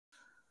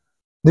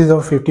This is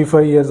a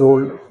 55 years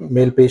old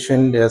male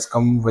patient. He has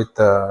come with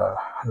a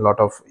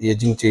lot of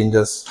aging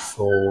changes,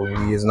 so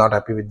he is not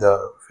happy with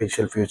the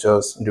facial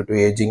features due to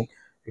aging.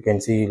 You can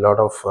see a lot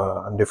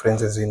of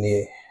differences in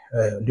the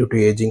due to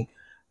aging.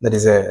 There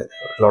is a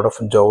lot of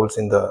jowls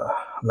in the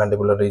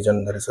mandibular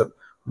region. There is a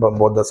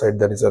both the side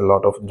there is a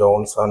lot of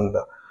jowls and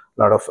a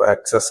lot of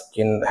excess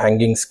skin,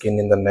 hanging skin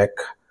in the neck.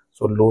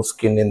 So loose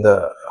skin in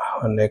the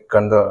neck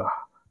and the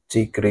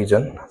cheek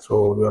region.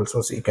 So we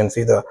also see, you can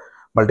see the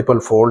multiple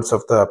folds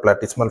of the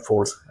platysmal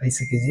folds.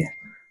 ICKG,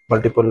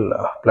 multiple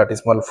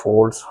platysmal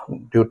folds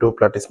due to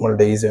platysmal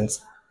dehiscence.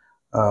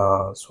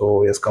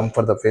 So he has come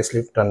for the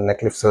facelift and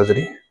neck lift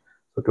surgery.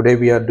 So today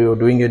we are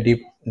doing a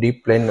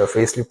deep plane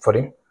facelift for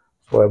him.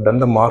 So I've done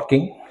the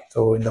marking.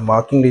 So in the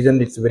marking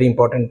region, it's very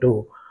important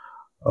to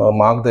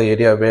mark the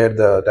area where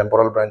the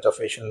temporal branch of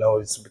facial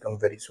nerve is become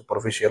very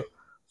superficial.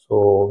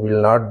 So we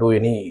will not do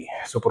any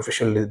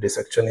superficial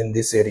dissection in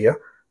this area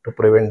to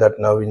prevent that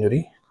nerve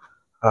injury.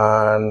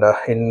 And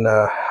in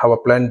our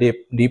planned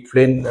deep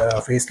plane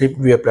facelift,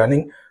 we are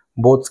planning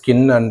both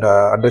skin and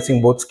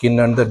addressing both skin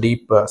and the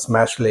deep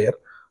smash layer.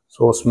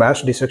 So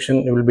smash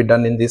dissection will be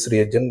done in this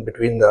region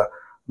between the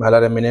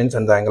malar eminence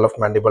and the angle of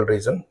mandible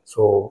region.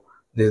 So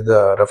this is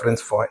the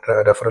reference point,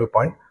 referral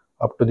point.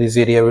 Up to this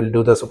area we'll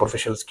do the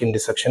superficial skin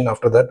dissection.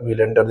 After that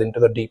we'll enter into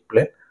the deep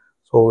plane.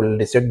 So we'll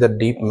dissect the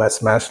deep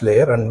smash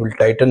layer and we'll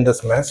tighten the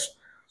smash.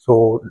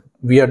 So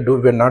we're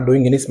not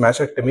doing any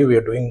smashectomy. We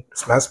are doing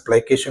smash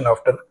plication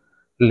after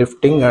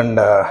lifting and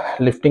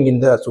lifting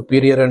in the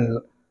superior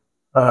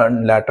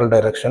and lateral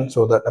direction,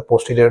 so that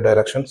posterior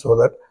direction, so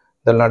that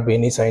there will not be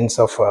any signs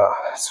of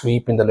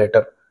sweep in the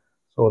later.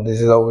 So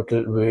this is how it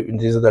will be,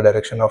 this is the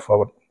direction of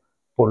our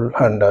pull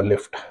and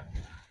lift.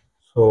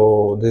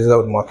 So this is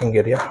our marking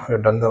area. We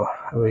have done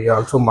we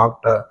also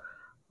marked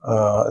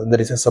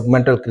there is a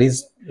submental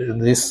crease.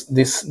 This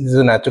is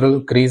a natural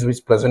crease which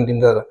is present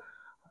in the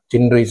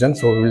chin region.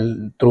 So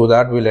through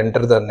that we'll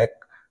enter the neck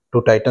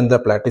to tighten the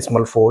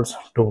platysmal folds,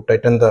 to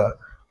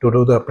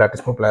do the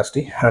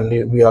platysmoplasty,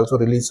 and we also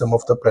release some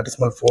of the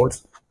platysmal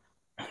folds.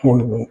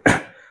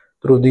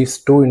 Through these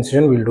two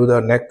incisions we'll do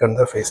the neck and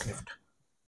the facelift.